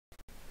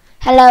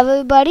Hello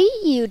everybody,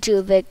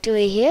 YouTube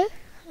Victory here.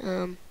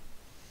 And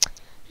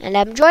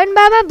I'm joined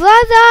by my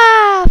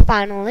brother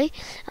finally.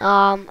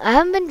 I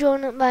haven't been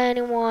joined by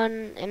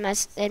anyone in my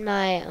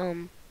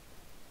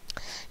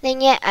thing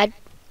yet. I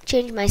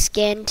changed my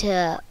skin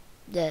to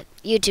the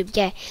YouTube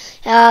guy.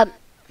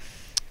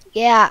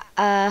 Yeah,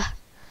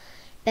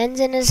 Ben's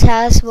in his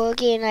house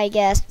working, I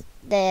guess.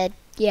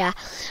 Yeah.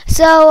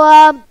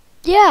 So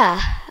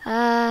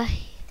yeah.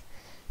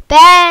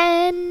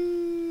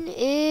 Ben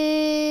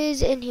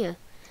is in here.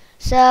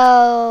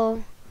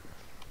 So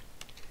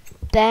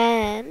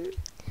Ben,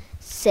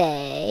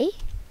 say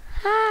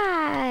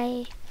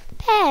hi.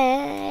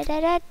 Ben, da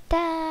da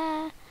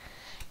da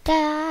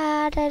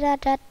da da da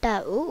da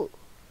da. Ooh,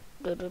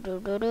 do do do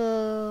do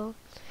do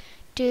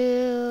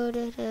do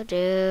do do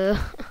do.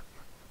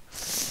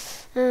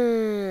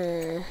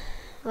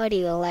 What do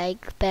you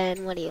like,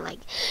 Ben? What do you like?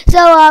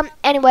 So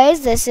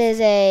anyways, this is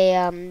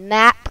a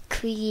map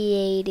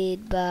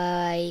created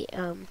by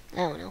I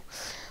don't know.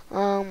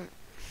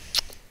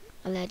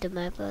 I let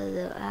my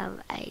brother.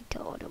 I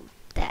told him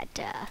that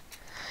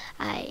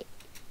I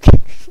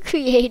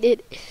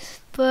created,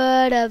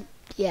 but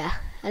yeah.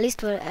 At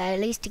least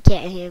you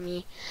can't hear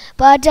me.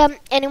 But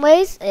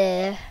anyways,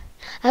 I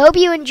hope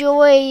you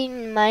enjoy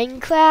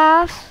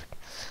Minecraft.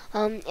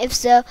 If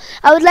so,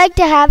 I would like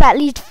to have at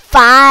least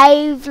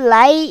 5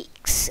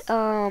 likes.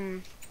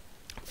 For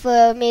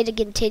me to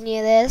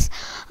continue this.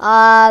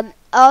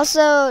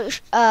 Also,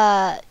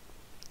 at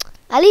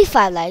least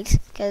 5 likes,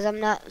 because I'm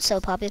not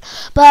so popular.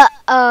 But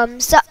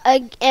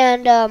sorry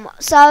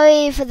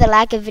for the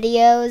lack of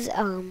videos.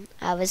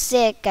 I was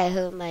sick. I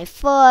hurt my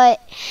foot.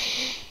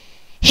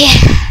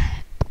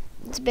 Yeah,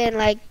 it's been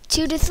like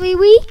 2 to 3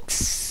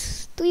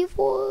 weeks. 3,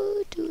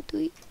 4, 2,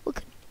 3.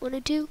 Okay, 1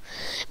 or 2.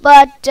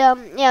 But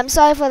yeah, I'm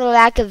sorry for the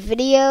lack of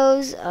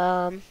videos.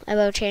 I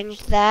will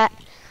change that.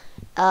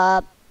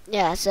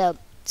 Yeah. So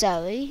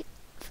sorry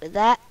for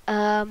that.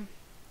 I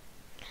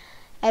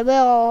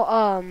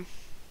will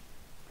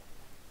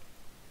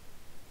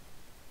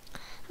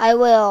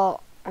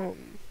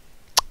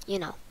you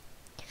know,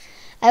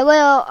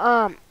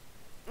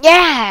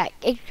 yeah,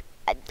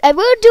 I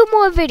will do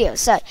more videos.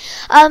 Sorry.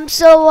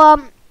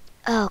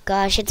 Oh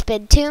gosh, it's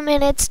been 2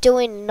 minutes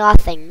doing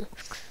nothing,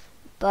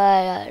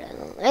 but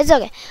it's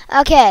okay.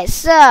 Okay,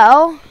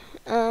 so,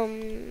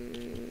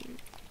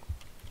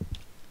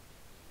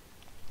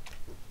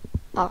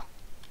 oh.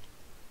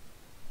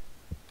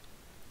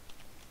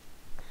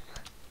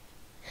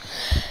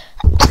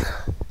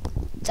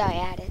 Sorry,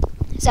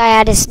 I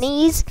had to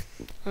sneeze.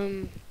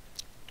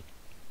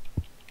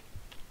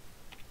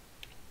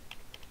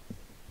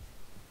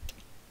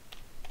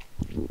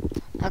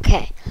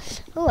 Okay.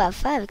 Oh, I have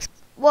 5.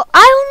 Well,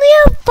 I only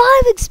have 5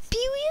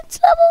 experience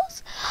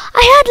levels.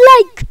 I had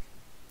like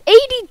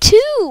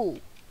 82.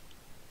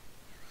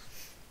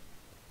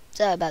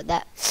 Sorry about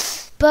that.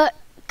 But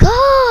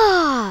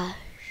gosh,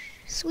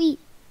 sweet.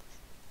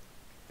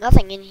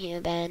 Nothing in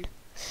here, Ben.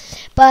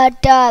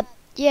 But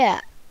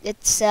yeah,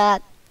 it's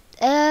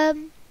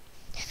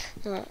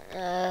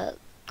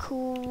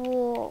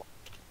cool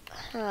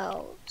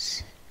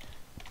house.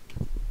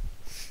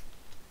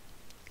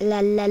 La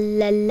la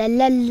la la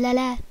la la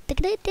la.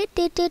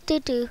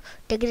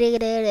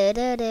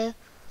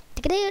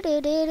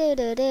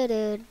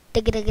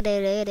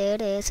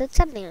 So it's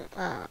something.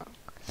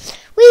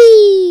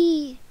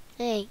 Wee.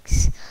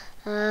 Thanks.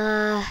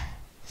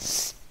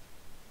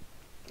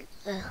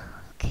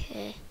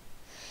 Okay.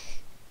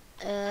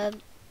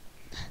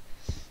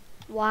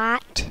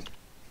 What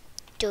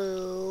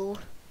do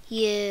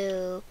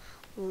you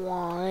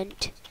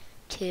want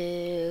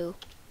to?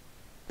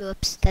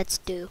 Oops, that's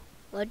do.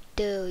 What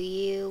do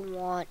you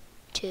want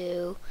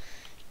to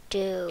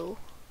do?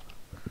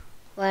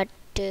 What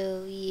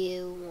do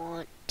you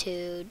want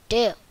to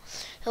do?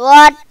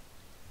 What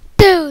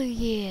do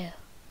you?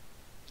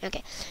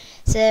 Okay,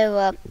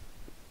 so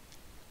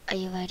are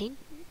you writing?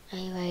 Are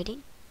you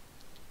writing?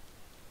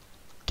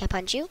 Can I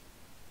punch you?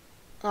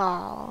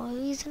 Oh,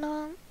 he's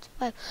not.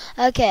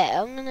 Okay,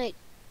 I'm gonna.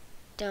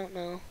 Don't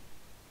know.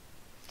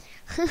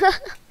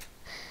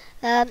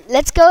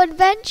 Let's go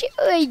adventure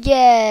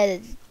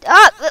again.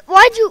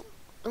 Why'd you?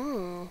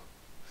 Oh,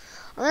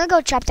 I'm gonna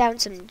go chop down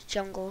some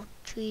jungle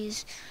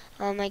trees.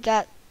 I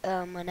got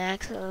an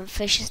axe on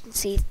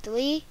efficiency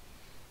 3,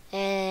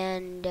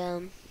 and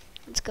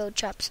let's go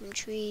chop some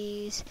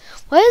trees.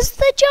 Where's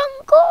the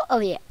jungle? Oh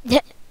yeah.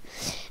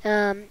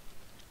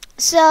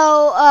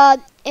 So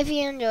if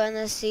you're enjoying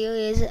this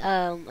series,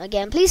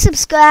 again, please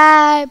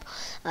subscribe,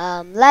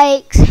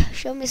 like,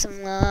 show me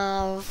some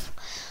love.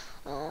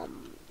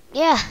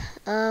 Yeah.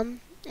 And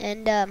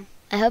I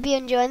hope you're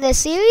enjoying this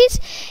series.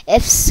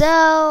 If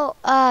so,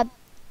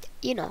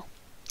 you know,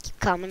 keep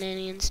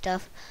commenting and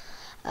stuff.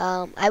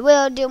 I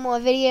will do more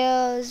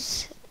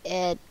videos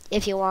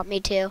if you want me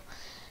to.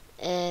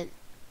 And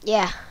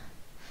yeah.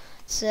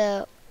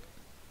 So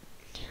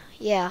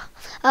yeah.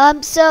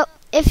 So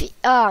if you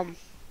want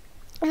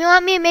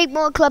me to make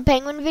more Club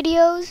Penguin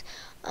videos,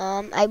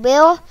 I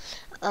will.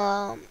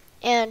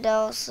 And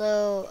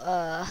also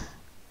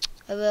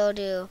I will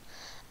do.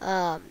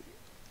 Um,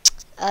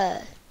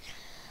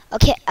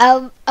 okay,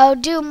 I'll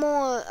do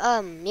more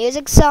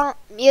music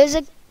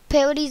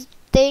parody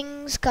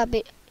things.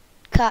 Copying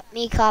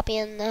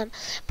them,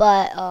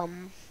 but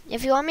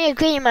if you want me to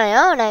create my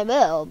own, I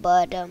will.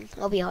 But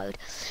it'll be hard.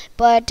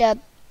 But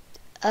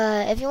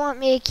if you want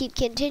me to keep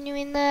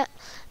continuing that,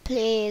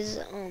 please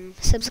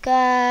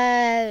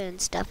subscribe and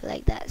stuff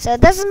like that. So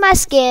this is my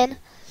skin.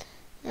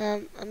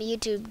 I'm a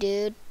YouTube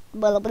dude.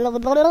 Blah, blah, blah,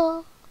 blah,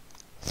 blah.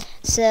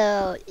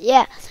 So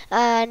yeah,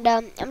 and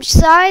I'm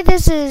sorry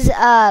this is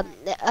a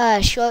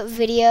short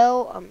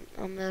video.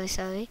 I'm really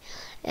sorry.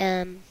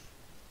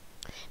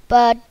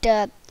 But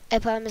I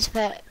promise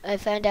I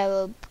found I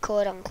will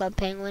record on Club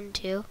Penguin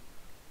too.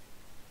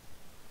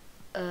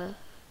 I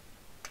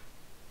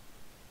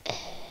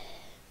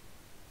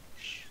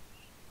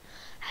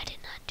did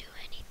not do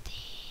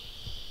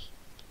anything.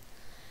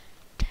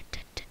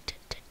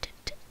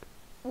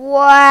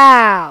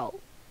 Wow.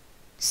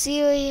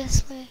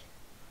 Seriously?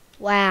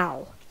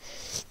 Wow.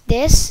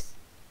 This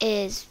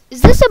is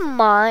this a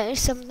mod or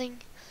something?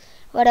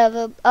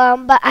 Whatever.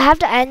 But I have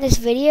to end this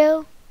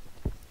video.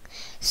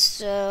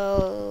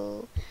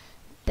 So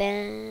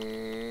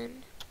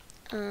then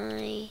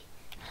I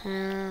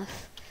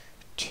have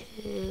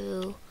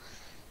to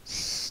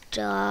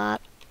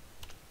stop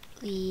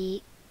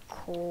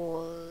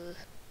recording.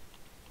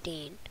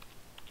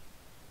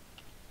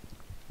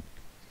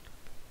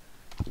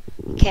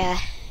 Okay,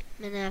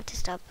 I'm gonna have to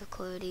stop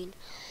recording.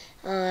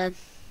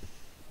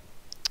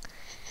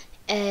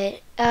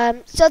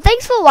 So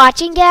thanks for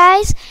watching,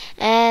 guys,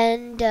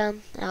 and I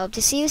hope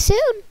to see you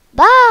soon.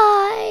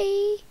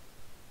 Bye.